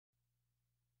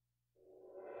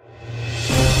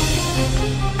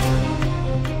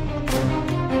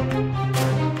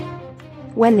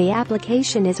When the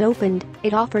application is opened,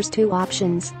 it offers two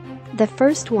options. The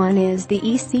first one is the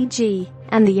ECG,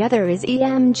 and the other is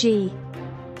EMG.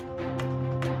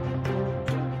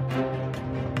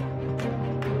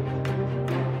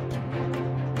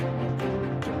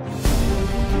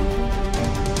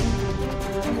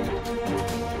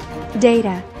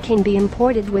 Data can be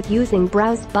imported with using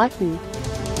Browse button.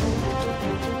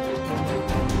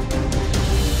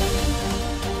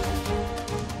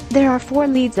 There are 4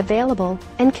 leads available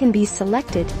and can be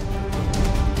selected.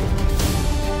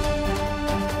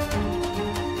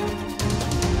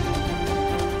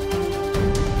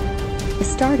 The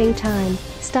starting time,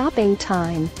 stopping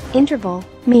time, interval,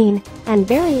 mean, and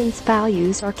variance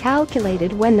values are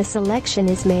calculated when the selection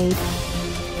is made.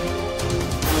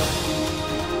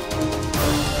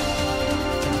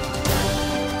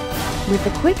 With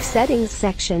the Quick Settings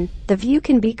section, the view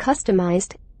can be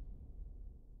customized.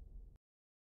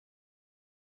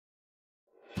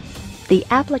 The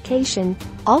application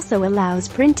also allows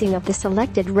printing of the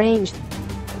selected range.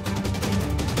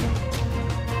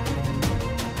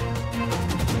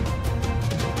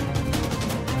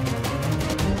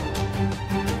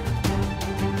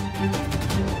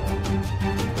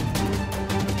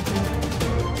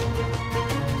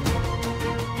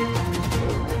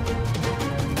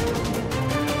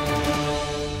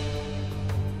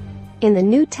 In the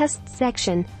New Test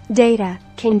section, data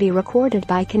can be recorded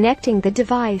by connecting the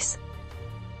device.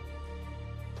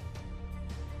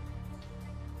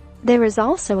 There is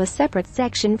also a separate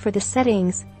section for the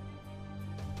settings.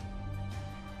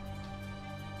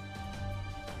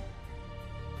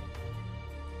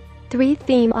 Three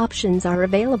theme options are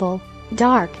available: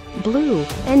 dark, blue,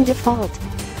 and default.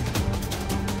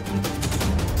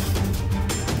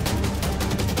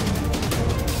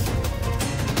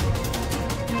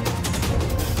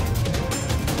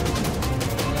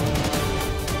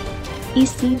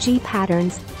 ECG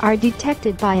patterns are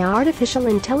detected by artificial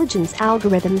intelligence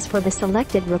algorithms for the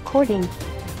selected recording.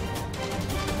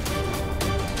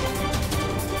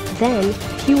 Then,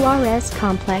 QRS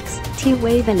complex,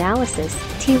 T-wave analysis,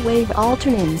 T-wave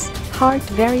alternans, heart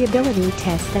variability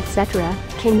tests etc.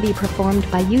 can be performed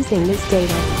by using this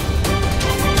data.